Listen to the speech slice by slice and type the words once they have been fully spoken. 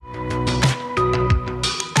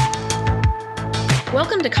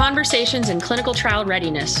Welcome to Conversations in Clinical Trial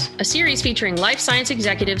Readiness, a series featuring life science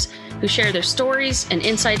executives who share their stories and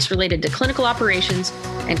insights related to clinical operations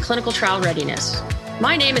and clinical trial readiness.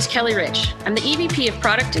 My name is Kelly Rich. I'm the EVP of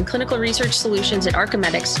Product and Clinical Research Solutions at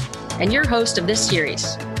Archimedix and your host of this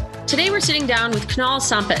series. Today we're sitting down with Kunal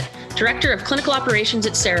Sampath, Director of Clinical Operations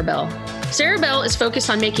at Ceribell. Ceribell is focused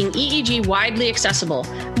on making EEG widely accessible,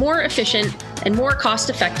 more efficient, and more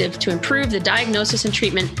cost-effective to improve the diagnosis and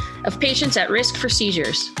treatment of patients at risk for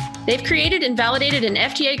seizures. They've created and validated an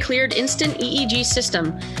FDA-cleared instant EEG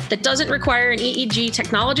system that doesn't require an EEG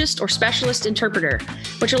technologist or specialist interpreter,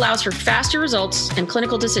 which allows for faster results and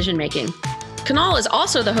clinical decision-making. Kunal is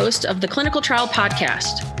also the host of the Clinical Trial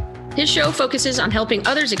Podcast. His show focuses on helping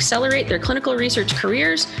others accelerate their clinical research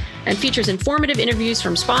careers and features informative interviews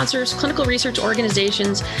from sponsors, clinical research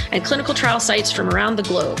organizations, and clinical trial sites from around the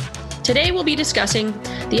globe. Today, we'll be discussing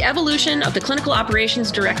the evolution of the clinical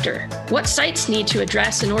operations director, what sites need to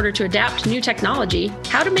address in order to adapt new technology,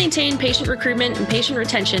 how to maintain patient recruitment and patient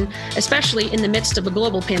retention, especially in the midst of a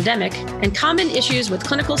global pandemic, and common issues with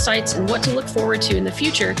clinical sites and what to look forward to in the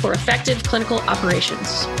future for effective clinical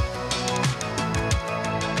operations.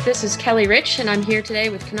 This is Kelly Rich, and I'm here today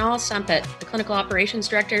with Kunal Sampath, the Clinical Operations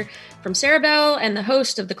Director from Ceribell and the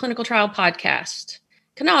host of the Clinical Trial Podcast.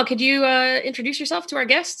 Kunal, could you introduce yourself to our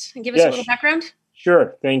guests and give us a little background?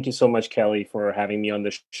 Sure. Thank you so much, Kelly, for having me on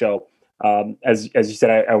the show. As you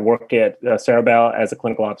said, I work at Ceribell as a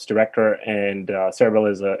clinical ops director, and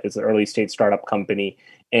Ceribell is an early stage startup company.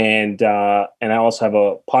 And I also have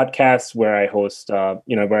a podcast where I host,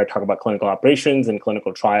 where I talk about clinical operations and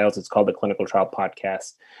clinical trials. It's called the Clinical Trial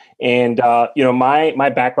Podcast. And, my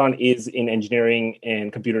background is in engineering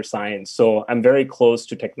and computer science. So I'm very close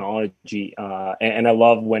to technology. And I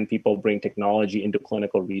love when people bring technology into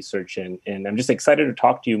clinical research. And I'm just excited to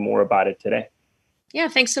talk to you more about it today. Yeah,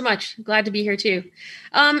 thanks so much. Glad to be here too.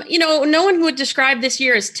 No one would describe this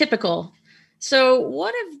year as typical. So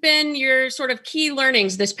what have been your sort of key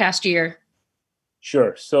learnings this past year?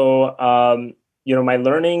 Sure. So, my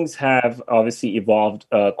learnings have obviously evolved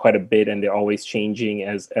quite a bit, and they're always changing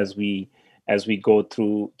as we go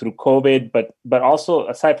through COVID. But also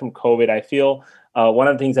aside from COVID, I feel one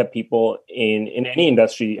of the things that people in any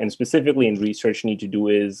industry and specifically in research need to do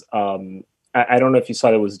is I don't know if you saw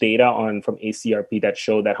there was data from ACRP that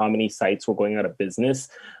showed that how many sites were going out of business,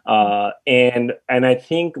 and I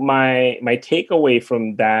think my takeaway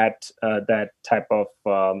from that type of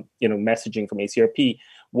messaging from ACRP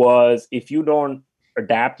was if you don't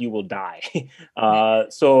adapt, you will die.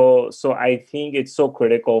 So I think it's so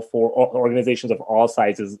critical for organizations of all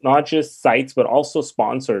sizes, not just sites, but also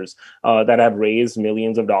sponsors that have raised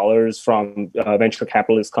millions of dollars from venture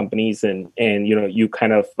capitalist companies. And you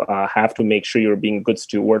kind of have to make sure you're being a good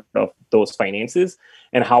steward of those finances.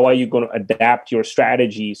 And how are you going to adapt your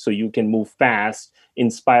strategy so you can move fast in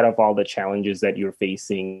spite of all the challenges that you're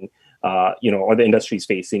facing, or the industry is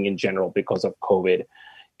facing in general because of COVID.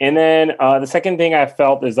 And then the second thing I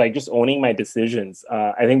felt is like just owning my decisions.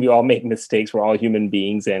 I think we all make mistakes. We're all human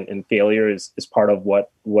beings, and failure is part of what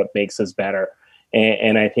makes us better.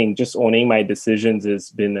 And I think just owning my decisions has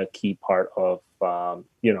been a key part of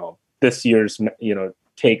this year's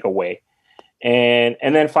takeaway. And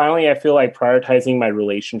then finally, I feel like prioritizing my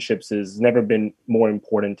relationships has never been more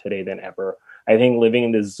important today than ever. I think living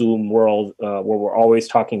in this Zoom world where we're always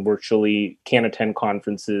talking virtually, can't attend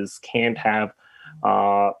conferences, can't have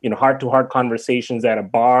heart-to-heart conversations at a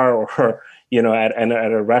bar or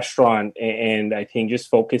at a restaurant, and I think just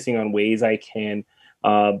focusing on ways I can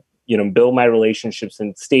build my relationships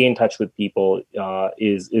and stay in touch with people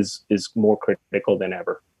is more critical than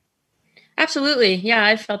ever. Absolutely, yeah,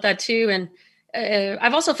 I've felt that too, and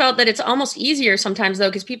I've also felt that it's almost easier sometimes though,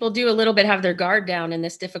 because people do a little bit have their guard down in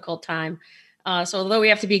this difficult time. So although we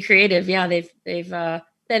have to be creative, yeah, they've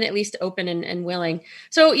been at least open and willing.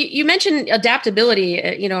 So you mentioned adaptability,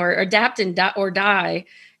 or adapt or die.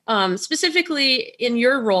 Specifically in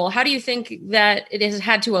your role, how do you think that it has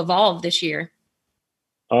had to evolve this year?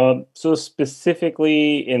 So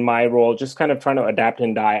specifically in my role, just kind of trying to adapt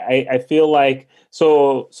and die. I feel like,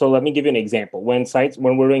 so let me give you an example. When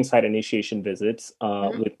we're doing site initiation visits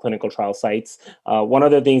with clinical trial sites, one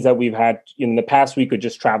of the things that we've had in the past, we could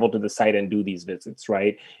just travel to the site and do these visits,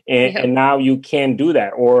 right? And now you can't do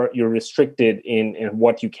that, or you're restricted in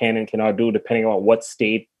what you can and cannot do depending on what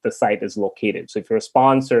state the site is located. So if you're a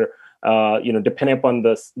sponsor, depending upon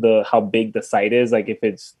the how big the site is, like if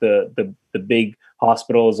it's the big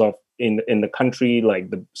hospitals in the country, like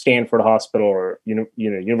the Stanford Hospital or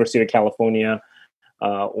University of California,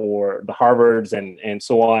 or the Harvards and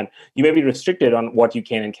so on, you may be restricted on what you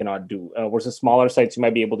can and cannot do. Versus smaller sites, you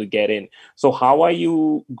might be able to get in. So how are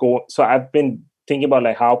you go? So I've been thinking about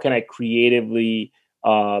like how can I creatively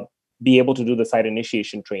be able to do the site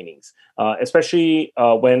initiation trainings, especially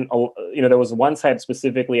when there was one site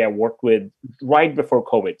specifically I worked with right before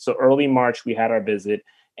COVID. So early March we had our visit,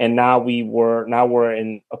 and now we're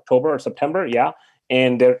in October or September, yeah,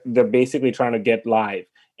 and they're basically trying to get live,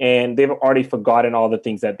 and they've already forgotten all the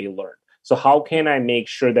things that they learned. So how can I make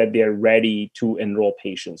sure that they're ready to enroll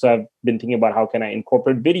patients? So I've been thinking about how can I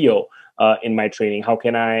incorporate video in my training? How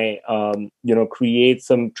can I, create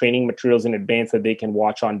some training materials in advance that they can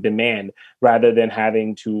watch on demand rather than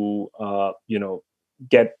having to,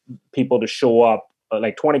 get people to show up,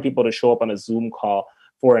 like 20 people to show up on a Zoom call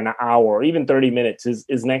for an hour or even 30 minutes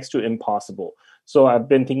is next to impossible. So I've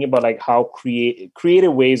been thinking about like how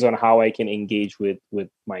creative ways on how I can engage with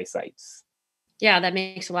my sites. Yeah, that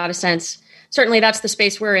makes a lot of sense. Certainly, that's the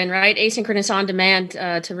space we're in, right? Asynchronous on demand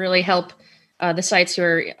to really help the sites who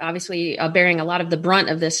are obviously bearing a lot of the brunt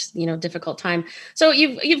of this, difficult time. So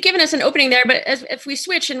you've given us an opening there, but if we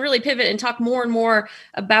switch and really pivot and talk more and more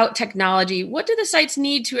about technology, what do the sites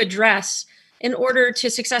need to address in order to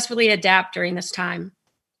successfully adapt during this time?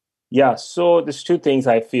 Yeah, so there's two things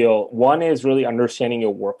I feel. One is really understanding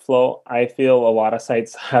your workflow. I feel a lot of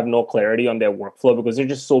sites have no clarity on their workflow because they're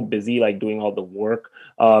just so busy, like doing all the work.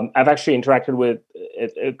 I've actually interacted with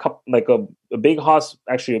a couple, like a big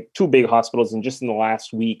actually two big hospitals, in just in the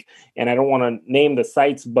last week. And I don't want to name the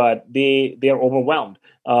sites, but they are overwhelmed.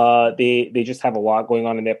 They just have a lot going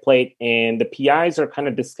on in their plate, and the PIs are kind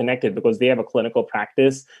of disconnected because they have a clinical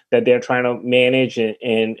practice that they're trying to manage,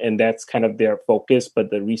 and that's kind of their focus.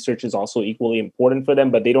 But the research is also equally important for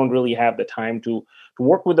them, but they don't really have the time to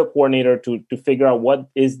work with the coordinator to figure out what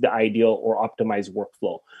is the ideal or optimized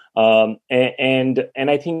workflow. And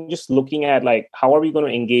I think just looking at like how are we going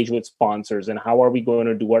to engage with sponsors, and how are we going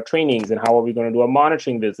to do our trainings, and how are we going to do our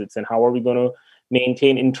monitoring visits, and how are we going to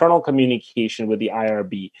maintain internal communication with the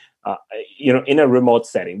IRB, in a remote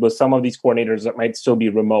setting. But some of these coordinators that might still be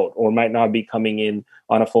remote or might not be coming in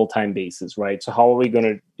on a full-time basis, right? So how are we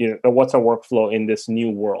going to, what's our workflow in this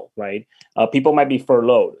new world, right? People might be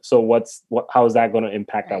furloughed. So how is that going to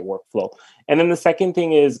impact our workflow? And then the second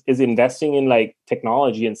thing is investing in like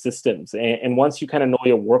technology and systems. And once you kind of know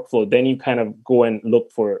your workflow, then you kind of go and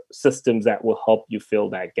look for systems that will help you fill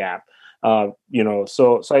that gap.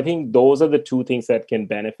 So I think those are the two things that can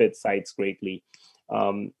benefit sites greatly.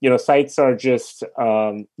 Sites are just,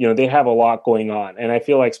 they have a lot going on, and I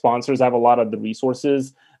feel like sponsors have a lot of the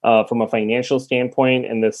resources from a financial standpoint,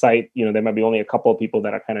 and the site, there might be only a couple of people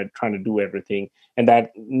that are kind of trying to do everything, and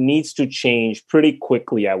that needs to change pretty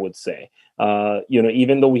quickly, I would say.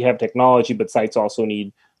 Even though we have technology, but sites also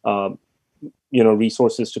need,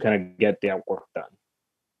 resources to kind of get their work done.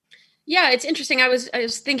 Yeah, it's interesting. I was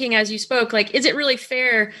thinking as you spoke, like, is it really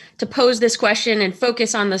fair to pose this question and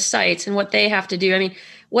focus on the sites and what they have to do? I mean,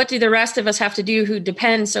 what do the rest of us have to do who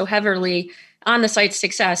depend so heavily on the site's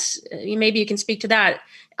success? Maybe you can speak to that.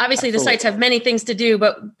 Obviously, Absolutely. The sites have many things to do,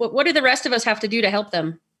 but what do the rest of us have to do to help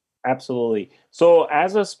them? Absolutely. So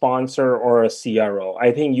as a sponsor or a CRO,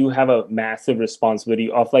 I think you have a massive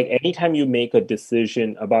responsibility of like anytime you make a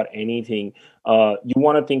decision about anything, you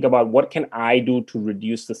want to think about what can I do to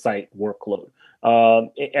reduce the site workload.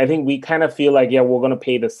 I think we kind of feel like, yeah, we're going to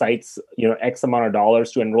pay the sites, X amount of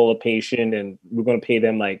dollars to enroll a patient, and we're going to pay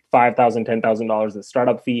them like $5,000, $10,000 in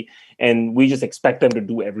startup fee, and we just expect them to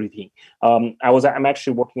do everything. I'm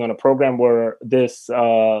actually working on a program where this,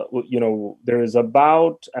 there is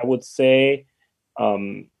about, I would say,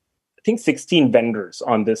 I think 16 vendors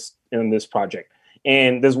in this project.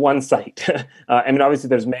 And there's one site. Obviously,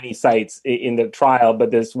 there's many sites in the trial,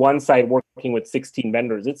 but there's one site working with 16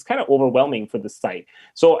 vendors. It's kind of overwhelming for the site.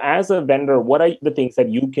 So as a vendor, what are the things that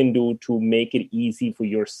you can do to make it easy for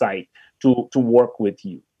your site to work with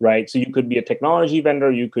you, right? So you could be a technology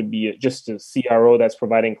vendor, you could be just a CRO that's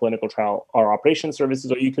providing clinical trial or operation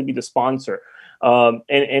services, or you could be the sponsor. So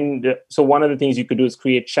one of the things you could do is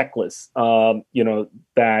create checklists,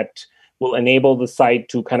 that will enable the site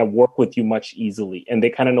to kind of work with you much easily, and they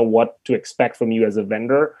kind of know what to expect from you as a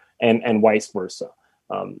vendor, and vice versa.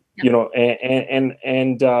 And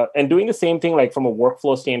doing the same thing, like from a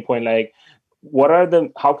workflow standpoint, like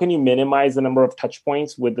how can you minimize the number of touch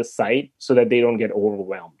points with the site so that they don't get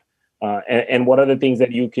overwhelmed? And what are the things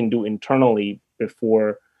that you can do internally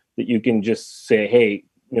before that you can just say, hey,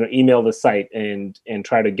 email the site and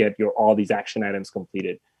try to get all these action items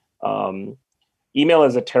completed. email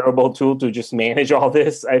is a terrible tool to just manage all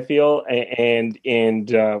this, I feel, and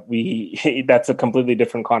we that's a completely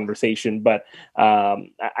different conversation. But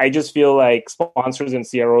I just feel like sponsors and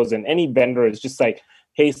CROs and any vendor is just like,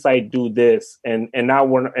 hey, site, do this, and now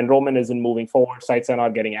enrollment isn't moving forward, sites are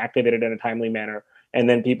not getting activated in a timely manner, and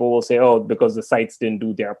then people will say, oh, because the sites didn't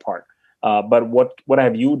do their part. But what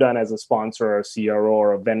have you done as a sponsor or a CRO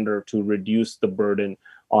or a vendor to reduce the burden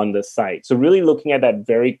on the site? So really looking at that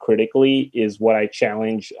very critically is what I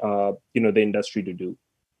challenge the industry to do.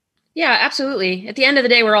 Yeah, absolutely. At the end of the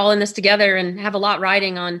day, we're all in this together and have a lot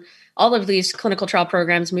riding on all of these clinical trial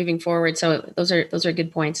programs moving forward. So those are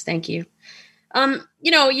good points. Thank you.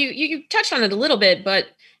 You touched on it a little bit, but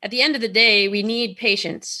at the end of the day, we need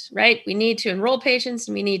patients, right? We need to enroll patients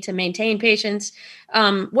and we need to maintain patients.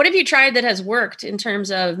 What have you tried that has worked in terms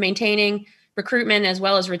of maintaining recruitment as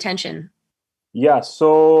well as retention? Yeah,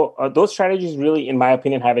 so those strategies really, in my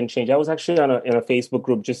opinion, haven't changed. I was actually in a Facebook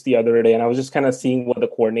group just the other day, and I was just kind of seeing what the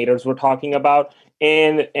coordinators were talking about.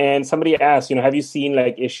 And somebody asked, have you seen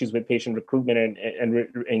like issues with patient recruitment and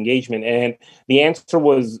engagement? And the answer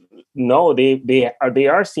was no. They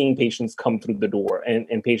are seeing patients come through the door,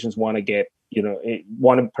 and patients want to get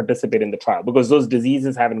want to participate in the trial because those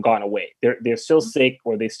diseases haven't gone away. They're still sick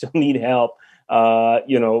or they still need help.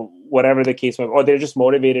 Whatever the case might be, or they're just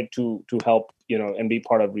motivated to help, and be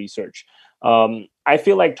part of research. I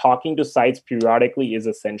feel like talking to sites periodically is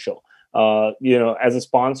essential. As a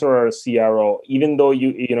sponsor or a CRO, even though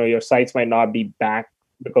your sites might not be back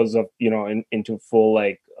because of into full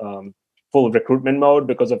recruitment mode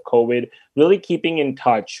because of COVID, really keeping in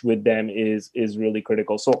touch with them is really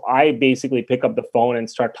critical. So I basically pick up the phone and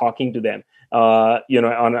start talking to them,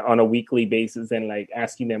 on a weekly basis, and like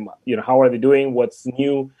asking them, how are they doing? What's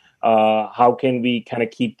new? How can we kind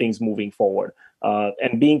of keep things moving forward?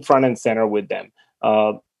 And being front and center with them.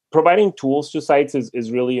 Providing tools to sites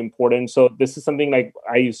is really important. So this is something like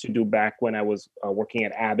I used to do back when I was working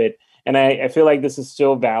at Abbott. And I feel like this is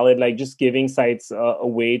still valid, like just giving sites a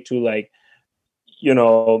way to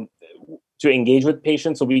to engage with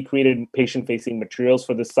patients. So we created patient-facing materials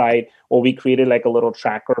for the site, or we created like a little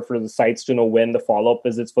tracker for the sites to know when the follow-up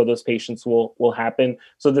visits for those patients will happen.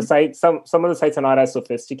 So the site, some of the sites are not as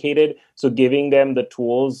sophisticated. So giving them the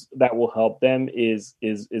tools that will help them is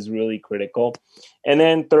really critical. And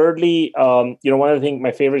then thirdly, one of the things,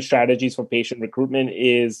 my favorite strategies for patient recruitment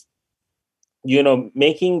is,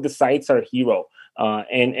 making the sites our hero.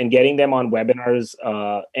 And getting them on webinars,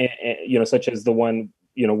 such as the one,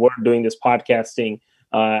 we're doing this podcasting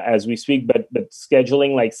as we speak, but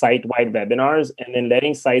scheduling like site-wide webinars and then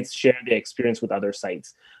letting sites share their experience with other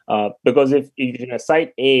sites. Because if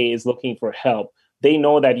site A is looking for help, they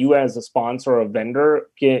know that you as a sponsor or a vendor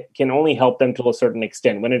can only help them to a certain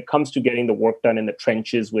extent. When it comes to getting the work done in the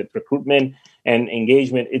trenches with recruitment and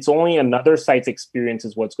engagement, it's only another site's experience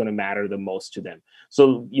is what's going to matter the most to them.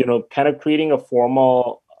 So, kind of creating a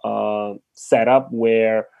formal setup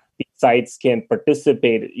where the sites can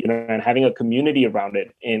participate, and having a community around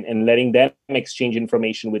it and letting them exchange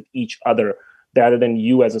information with each other, rather than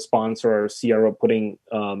you as a sponsor or CRO putting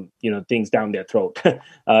things down their throat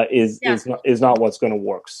is not what's going to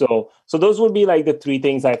work. So those would be like the three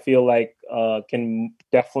things I feel like can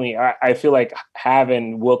definitely I feel like have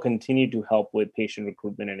and will continue to help with patient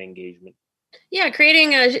recruitment and engagement. Yeah,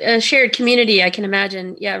 creating a shared community, I can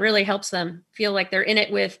imagine. Yeah, it really helps them feel like they're in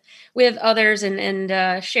it with others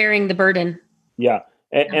and sharing the burden. Yeah.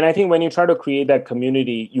 And I think when you try to create that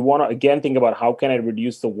community, you want to, again, think about how can I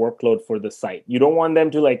reduce the workload for the site? You don't want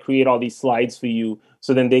them to like create all these slides for you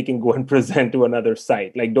so then they can go and present to another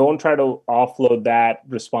site. Like, don't try to offload that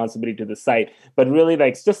responsibility to the site, but really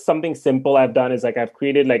like just something simple I've done is like I've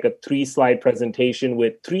created like a 3-slide presentation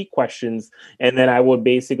with 3 questions. And then I would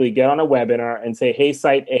basically get on a webinar and say, hey,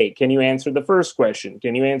 site A, can you answer the first question?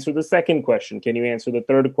 Can you answer the second question? Can you answer the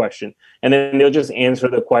third question? And then they'll just answer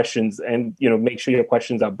the questions and, make sure your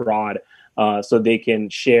questions are broad. So they can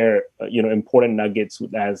share, important nuggets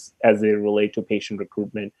as they relate to patient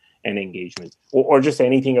recruitment and engagement, or just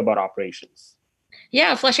anything about operations.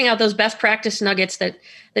 Yeah, fleshing out those best practice nuggets that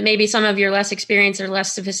maybe some of your less experienced or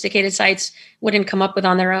less sophisticated sites wouldn't come up with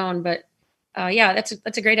on their own. But that's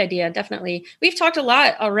a great idea. Definitely. We've talked a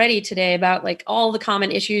lot already today about like all the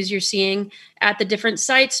common issues you're seeing at the different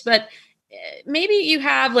sites, but maybe you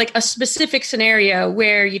have like a specific scenario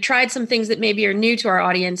where you tried some things that maybe are new to our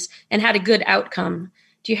audience and had a good outcome.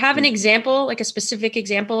 Do you have an example, like a specific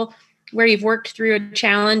example where you've worked through a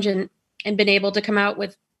challenge and been able to come out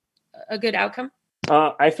with a good outcome?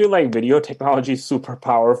 I feel like video technology is super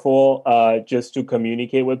powerful just to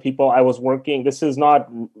communicate with people. I was working, this is not,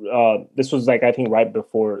 this was like, I think right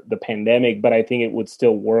before the pandemic, but I think it would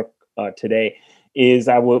still work today, is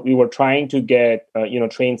we were trying to get,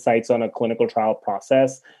 train sites on a clinical trial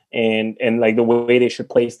process and like the way they should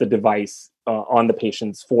place the device on the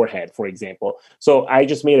patient's forehead, for example. So I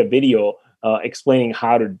just made a video explaining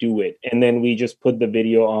how to do it. And then we just put the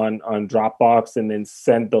video on Dropbox and then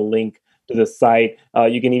sent the link to the site.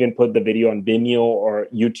 You can even put the video on Vimeo or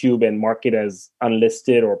YouTube and mark it as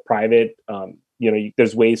unlisted or private.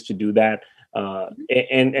 There's ways to do that.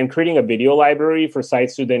 And creating a video library for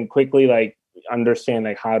sites to then quickly like understand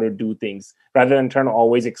like how to do things rather than trying to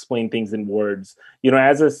always explain things in words.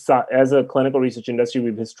 As a clinical research industry,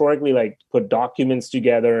 we've historically like put documents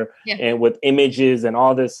together and with images and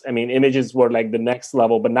all this. I mean, images were like the next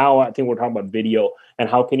level, but now I think we're talking about video and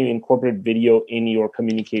how can you incorporate video in your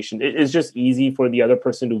communication. It's just easy for the other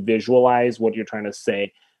person to visualize what you're trying to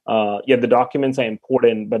say. The documents are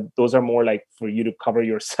important, but those are more like for you to cover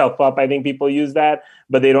yourself up. I think people use that,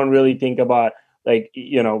 but they don't really think about like,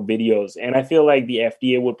 videos. And I feel like the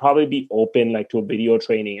FDA would probably be open like to a video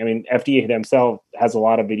training. I mean, FDA themselves has a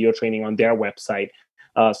lot of video training on their website.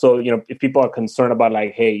 So, if people are concerned about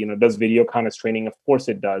like, hey, does video count as training? Of course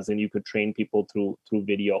it does. And you could train people through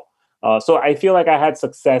video. So I feel like I had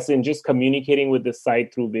success in just communicating with the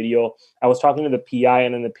site through video. I was talking to the PI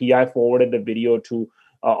and then the PI forwarded the video to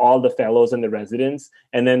all the fellows and the residents.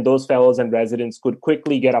 And then those fellows and residents could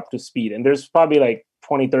quickly get up to speed. And there's probably like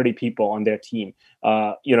 20, 30 people on their team.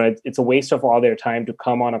 It's a waste of all their time to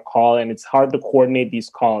come on a call, and it's hard to coordinate these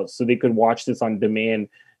calls. So they could watch this on demand,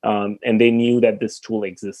 and they knew that this tool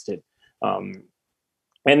existed. And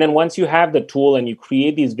then once you have the tool and you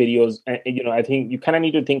create these videos, I think you kind of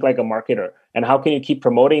need to think like a marketer. And how can you keep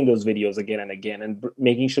promoting those videos again and again and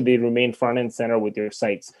making sure they remain front and center with your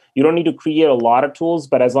sites? You don't need to create a lot of tools,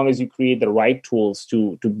 but as long as you create the right tools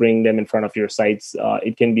to bring them in front of your sites,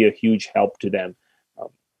 it can be a huge help to them.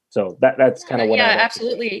 So that's kind of what I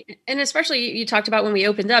absolutely. And especially you talked about when we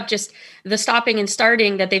opened up, just the stopping and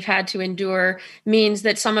starting that they've had to endure means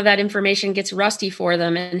that some of that information gets rusty for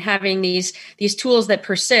them, and having these tools that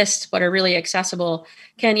persist but are really accessible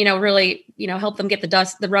can, really, help them get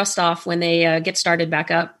the rust off when they get started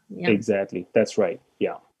back up. Yeah. Exactly. That's right.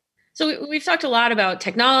 Yeah. So we've talked a lot about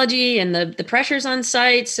technology and the pressures on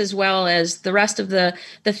sites, as well as the rest of the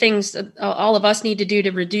things that all of us need to do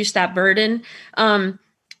to reduce that burden.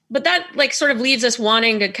 But that like sort of leaves us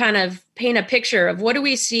wanting to kind of paint a picture of what do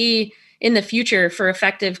we see in the future for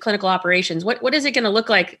effective clinical operations? What is it going to look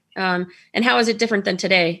like? And how is it different than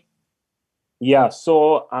today? Yeah,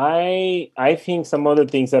 so I think some of the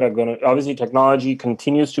things that are going to, obviously technology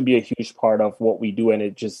continues to be a huge part of what we do, and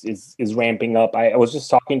it just is ramping up. I was just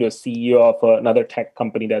talking to a CEO of another tech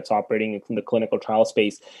company that's operating in the clinical trial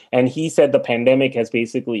space, and he said the pandemic has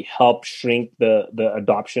basically helped shrink the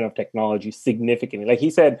adoption of technology significantly. Like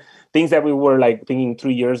he said, things that we were like thinking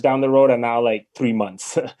 3 years down the road are now like 3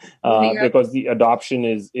 months because the adoption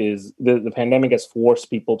is the pandemic has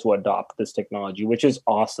forced people to adopt this technology, which is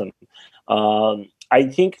awesome. I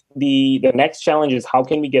think the next challenge is how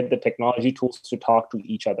can we get the technology tools to talk to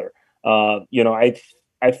each other?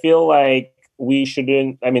 I feel like we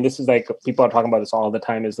shouldn't. I mean, this is like people are talking about this all the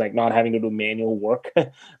time. Is like not having to do manual work.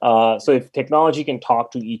 So if technology can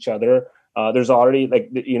talk to each other, there's already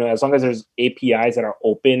as long as there's APIs that are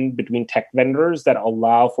open between tech vendors that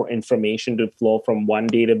allow for information to flow from one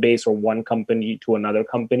database or one company to another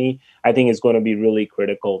company, I think is going to be really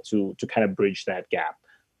critical to kind of bridge that gap.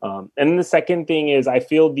 And then the second thing is I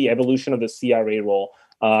feel the evolution of the CRA role.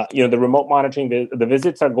 The remote monitoring, the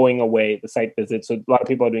visits are going away, the site visits. So a lot of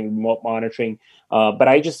people are doing remote monitoring. But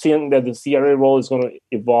I just think that the CRA role is going to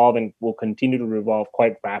evolve and will continue to evolve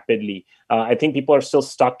quite rapidly. I think people are still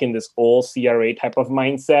stuck in this old CRA type of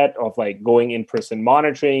mindset of like going in-person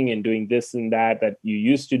monitoring and doing this and that you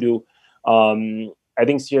used to do. I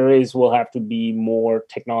think CRAs will have to be more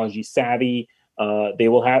technology savvy. They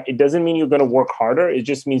will have. It doesn't mean you're going to work harder. It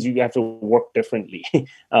just means you have to work differently,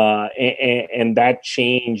 and that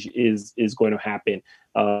change is going to happen.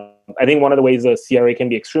 I think one of the ways a CRA can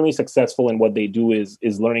be extremely successful in what they do is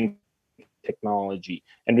learning technology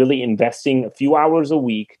and really investing a few hours a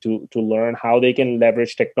week to learn how they can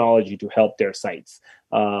leverage technology to help their sites.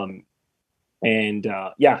 So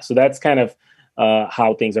that's kind of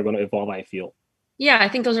how things are going to evolve, I feel. Yeah, I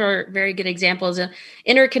think those are very good examples.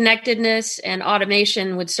 Interconnectedness and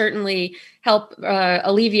automation would certainly help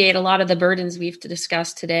alleviate a lot of the burdens we've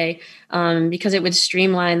discussed today, because it would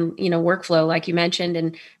streamline, workflow, like you mentioned,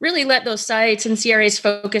 and really let those sites and CRAs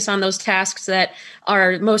focus on those tasks that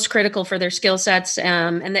are most critical for their skill sets,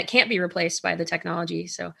 and that can't be replaced by the technology.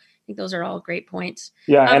 So I think those are all great points.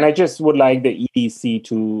 Yeah, and I just would like the EDC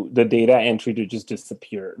to the data entry to just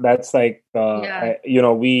disappear. That's like, Yeah.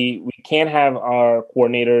 we can't have our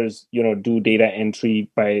coordinators, do data entry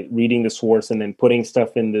by reading the source and then putting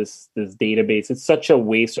stuff in this database. It's such a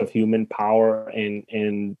waste of human power,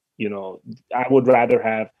 and I would rather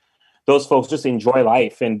have those folks just enjoy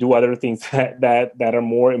life and do other things that are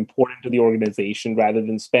more important to the organization rather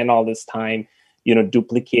than spend all this time,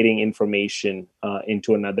 duplicating information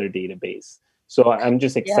into another database. So I'm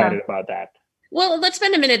just Yeah. excited about that. Well, let's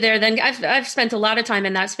spend a minute there then. I've spent a lot of time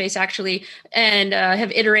in that space actually, and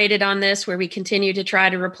have iterated on this where we continue to try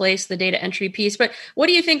to replace the data entry piece. But what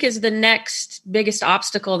do you think is the next biggest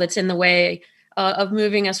obstacle that's in the way of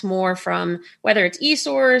moving us more from, whether it's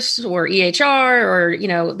eSource or EHR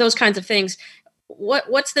or those kinds of things?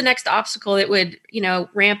 What's the next obstacle that would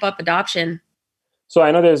ramp up adoption? So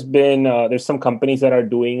I know there's some companies that are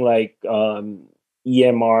doing like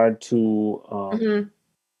EMR to Mm-hmm.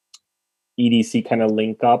 EDC kind of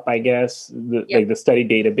link up, I guess. Like the study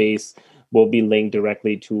database will be linked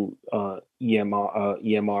directly to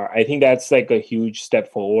EMR. I think that's like a huge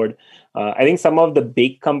step forward. I think some of the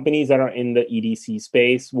big companies that are in the EDC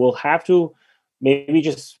space will have to maybe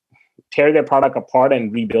just tear their product apart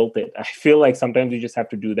and rebuild it. I feel like sometimes you just have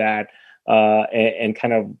to do that, and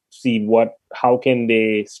kind of see how can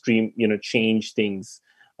they change things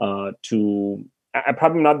to. I'm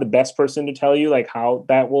probably not the best person to tell you like how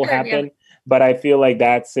that will happen. Yeah. But I feel like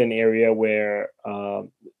that's an area where,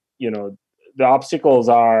 the obstacles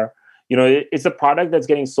are, it's a product that's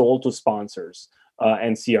getting sold to sponsors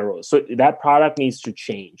and CROs. So that product needs to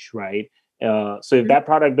change, right? So if that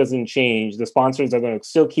product doesn't change, the sponsors are going to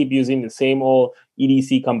still keep using the same old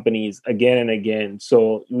EDC companies again and again.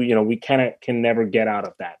 So, we kind of can never get out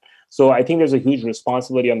of that. So I think there's a huge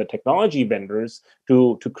responsibility on the technology vendors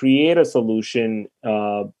to create a solution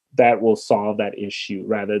that will solve that issue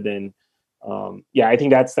rather than, I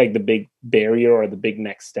think that's like the big barrier or the big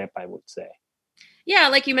next step, I would say. Yeah,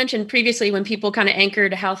 like you mentioned previously, when people kind of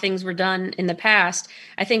anchored how things were done in the past,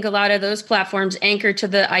 I think a lot of those platforms anchor to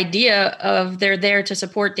the idea of they're there to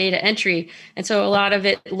support data entry. And so a lot of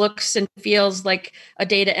it looks and feels like a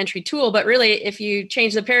data entry tool. But really, if you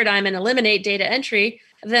change the paradigm and eliminate data entry,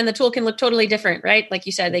 then the tool can look totally different, right? Like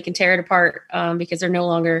you said, they can tear it apart, because they're no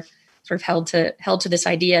longer sort of held to this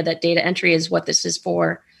idea that data entry is what this is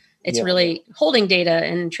for. It's really holding data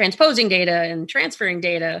and transposing data and transferring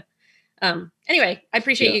data. Anyway, I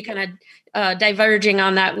appreciate you kind of diverging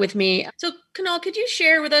on that with me. So, Kunal, could you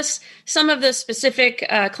share with us some of the specific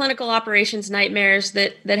clinical operations nightmares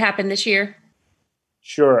that happened this year?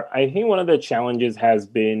 Sure. I think one of the challenges has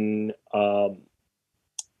been,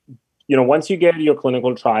 once you get your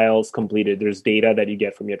clinical trials completed, there's data that you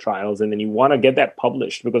get from your trials, and then you want to get that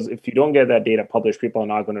published, because if you don't get that data published, people are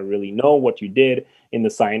not going to really know what you did in the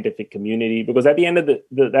scientific community, because at the end of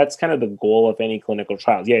that's kind of the goal of any clinical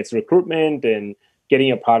trials. Yeah, it's recruitment and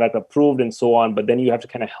getting a product approved and so on, but then you have to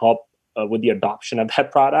kind of help with the adoption of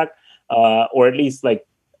that product, or at least like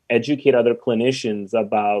educate other clinicians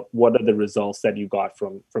about what are the results that you got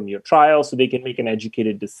from your trial, so they can make an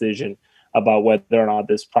educated decision about whether or not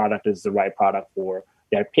this product is the right product for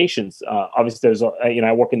their patients. Obviously, there's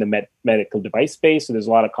I work in the medical device space, so there's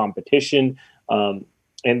a lot of competition, and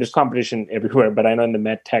there's competition everywhere. But I know in the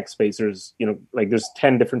med tech space, there's there's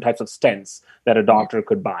 10 different types of stents that a doctor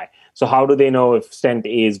could buy. So how do they know if stent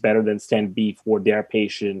A is better than stent B for their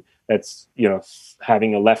patient that's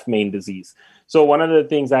having a left main disease? So one of the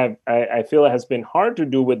things I feel has been hard to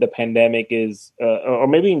do with the pandemic is, or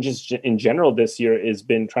maybe in general this year, is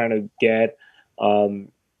been trying to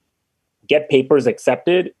get papers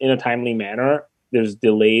accepted in a timely manner. There's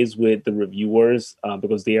delays with the reviewers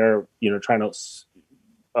because they are trying to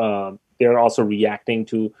they're also reacting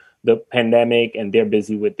to the pandemic, and they're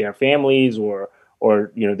busy with their families, or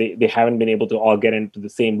they haven't been able to all get into the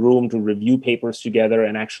same room to review papers together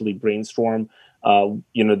and actually brainstorm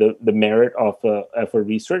the merit of a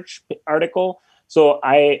research article. So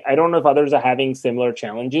I don't know if others are having similar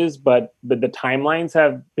challenges, but the timelines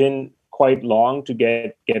have been quite long to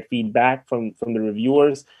get feedback from the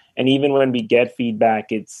reviewers. And even when we get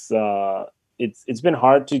feedback, it's been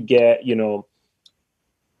hard to get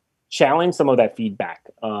challenge some of that feedback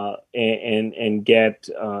and get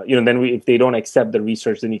then if they don't accept the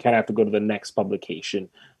research, then you kind of have to go to the next publication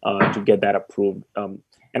to get that approved.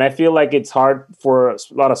 And I feel like it's hard for a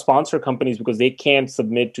lot of sponsor companies because they can't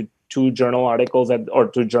submit to two journal articles or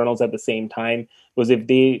two journals at the same time. Because if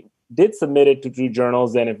they did submit it to two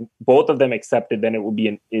journals, then if both of them accepted, then it would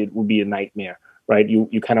be a nightmare, right?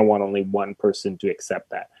 You kind of want only one person to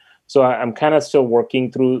accept that. So I'm kind of still working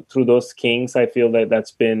through those kinks. I feel that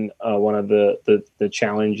that's been one of the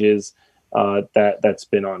challenges that's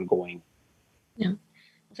been ongoing. Yeah,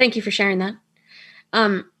 thank you for sharing that.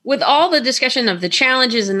 With all the discussion of the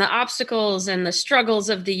challenges and the obstacles and the struggles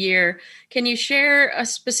of the year, can you share a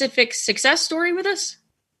specific success story with us?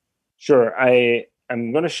 Sure.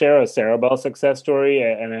 I'm going to share a Ceribell success story,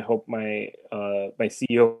 and I hope my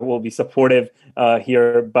CEO will be supportive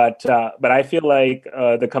here. But I feel like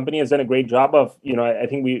the company has done a great job of, I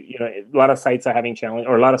think a lot of sites are having challenge,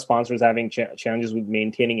 or a lot of sponsors having challenges with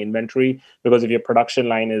maintaining inventory, because if your production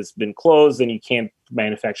line has been closed, then you can't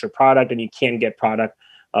manufacture product and you can't get product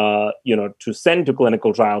to send to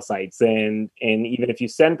clinical trial sites. And even if you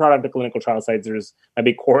send product to clinical trial sites, there's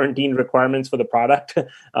maybe quarantine requirements for the product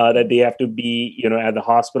that they have to be, at the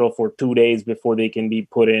hospital for 2 days before they can be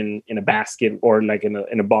put in a basket or like in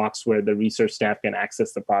a box where the research staff can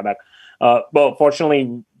access the product. But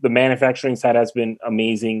fortunately, the manufacturing side has been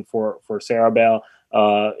amazing for Ceribell.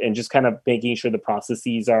 And just kind of making sure the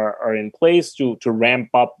processes are in place to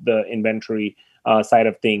ramp up the inventory side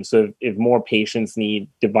of things. So if more patients need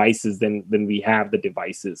devices, then we have the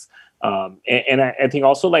devices. And I think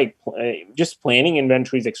also just planning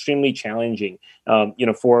inventory is extremely challenging. I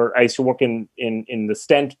used to work in the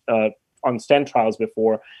stent on stent trials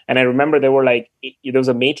before, and I remember there was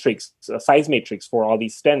a matrix, a size matrix for all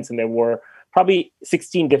these stents, and there were probably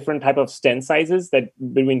 16 different type of stent sizes that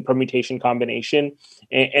between permutation combination,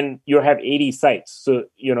 and you have 80 sites. So,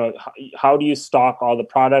 how do you stock all the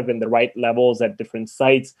product and the right levels at different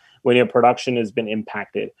sites when your production has been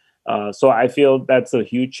impacted? So I feel that's a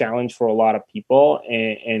huge challenge for a lot of people,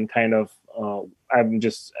 and kind of, I'm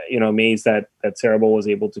just, amazed that Ceribell was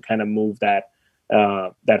able to kind of move that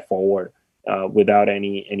forward without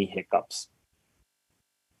any hiccups.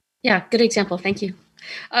 Yeah, good example. Thank you.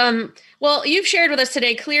 Well, you've shared with us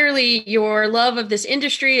today clearly your love of this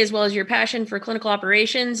industry as well as your passion for clinical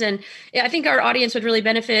operations. And I think our audience would really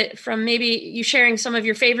benefit from maybe you sharing some of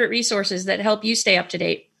your favorite resources that help you stay up to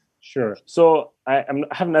date. Sure. So I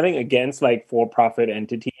have nothing against for-profit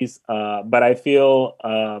entities, but I feel,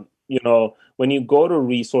 when you go to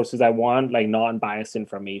resources, I want non-biased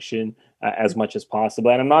information as much as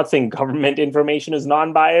possible. And I'm not saying government information is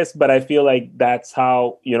non-biased, but I feel like that's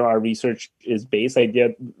how, our research is based.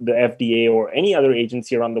 The FDA or any other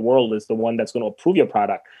agency around the world is the one that's going to approve your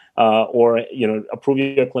product or approve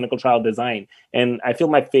your clinical trial design. And I feel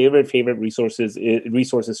my favorite resources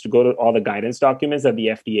to go to all the guidance documents that the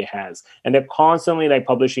FDA has. And they're constantly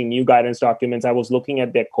publishing new guidance documents. I was looking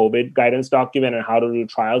at their COVID guidance document and how to do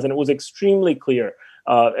trials, and it was extremely clear,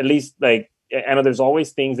 at least I know there's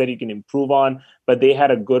always things that you can improve on, but they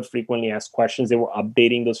had a good frequently asked questions. They were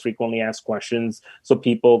updating those frequently asked questions so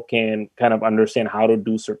people can kind of understand how to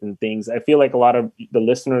do certain things. I feel like a lot of the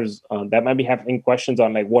listeners that might be having questions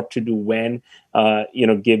on what to do when,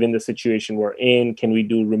 given the situation we're in. Can we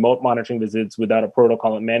do remote monitoring visits without a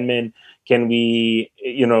protocol amendment? Can we,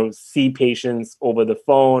 see patients over the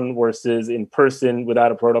phone versus in person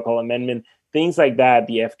without a protocol amendment? Things like that,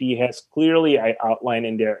 the FDA has clearly outlined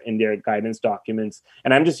in their guidance documents.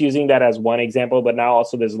 And I'm just using that as one example, but now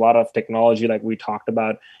also there's a lot of technology like we talked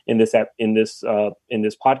about in this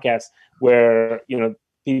podcast, where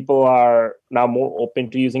people are now more open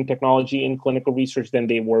to using technology in clinical research than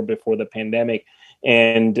they were before the pandemic.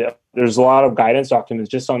 And there's a lot of guidance documents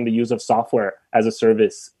just on the use of software as a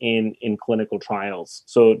service in clinical trials.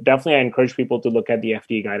 So definitely I encourage people to look at the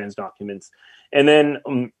FDA guidance documents. And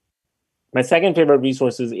then my second favorite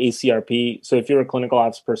resource is ACRP. So if you're a clinical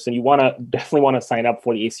ops person, you definitely want to sign up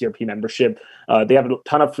for the ACRP membership. They have a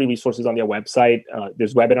ton of free resources on their website.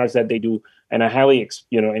 There's webinars that they do, and I highly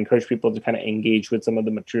encourage people to kind of engage with some of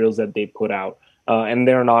the materials that they put out. And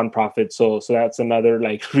they're a nonprofit, so that's another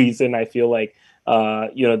reason I feel like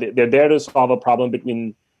they're there to solve a problem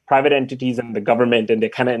between private entities and the government, and they're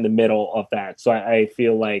kind of in the middle of that. So I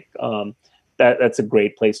feel like that's a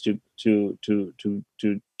great place to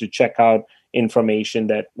check out information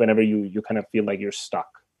that whenever you kind of feel like you're stuck.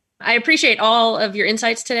 I appreciate all of your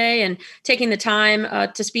insights today and taking the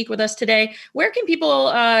time to speak with us today. Where can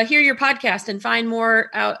people hear your podcast and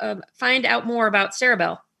find out more about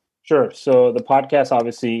Ceribell? Sure. So the podcast,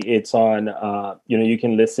 obviously, it's on, you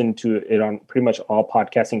can listen to it on pretty much all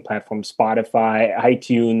podcasting platforms, Spotify,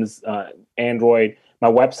 iTunes, Android. My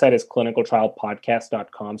website is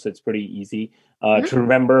clinicaltrialpodcast.com. So it's pretty easy to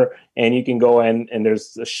remember. And you can go and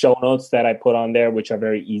there's show notes that I put on there, which are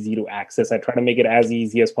very easy to access. I try to make it as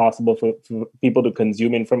easy as possible for people to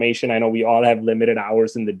consume information. I know we all have limited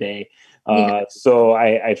hours in the day. So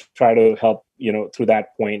I try to help, through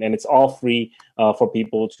that point, and it's all free for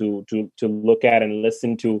people to look at and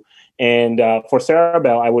listen to. And for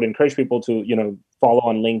Ceribell, I would encourage people to, follow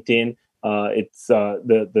on LinkedIn. It's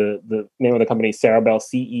the name of the company is Ceribell,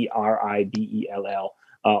 Ceribell,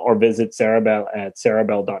 or visit Ceribell at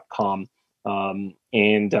ceribell.com.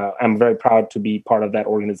 And I'm very proud to be part of that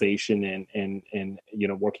organization and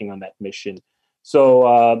working on that mission. So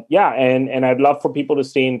and I'd love for people to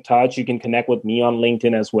stay in touch. You can connect with me on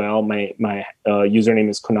LinkedIn as well. My username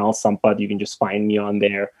is Kunal Sampath. You can just find me on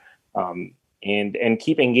there, and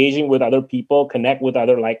keep engaging with other people, connect with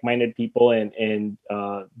other like-minded people, and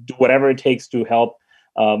do whatever it takes to help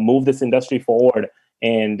move this industry forward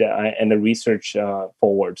and the research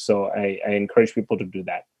forward. So I encourage people to do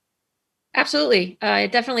that. Absolutely. I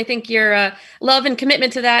definitely think your love and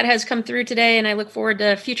commitment to that has come through today, and I look forward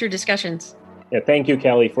to future discussions. Yeah, thank you,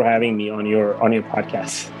 Kelly, for having me on your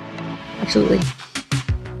podcast. Absolutely.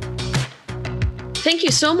 Thank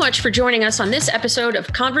you so much for joining us on this episode of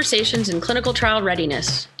Conversations in Clinical Trial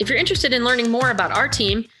Readiness. If you're interested in learning more about our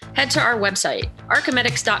team, head to our website,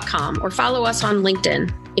 archimedics.com, or follow us on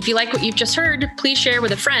LinkedIn. If you like what you've just heard, please share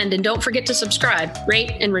with a friend, and don't forget to subscribe,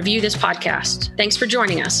 rate, and review this podcast. Thanks for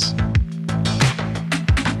joining us.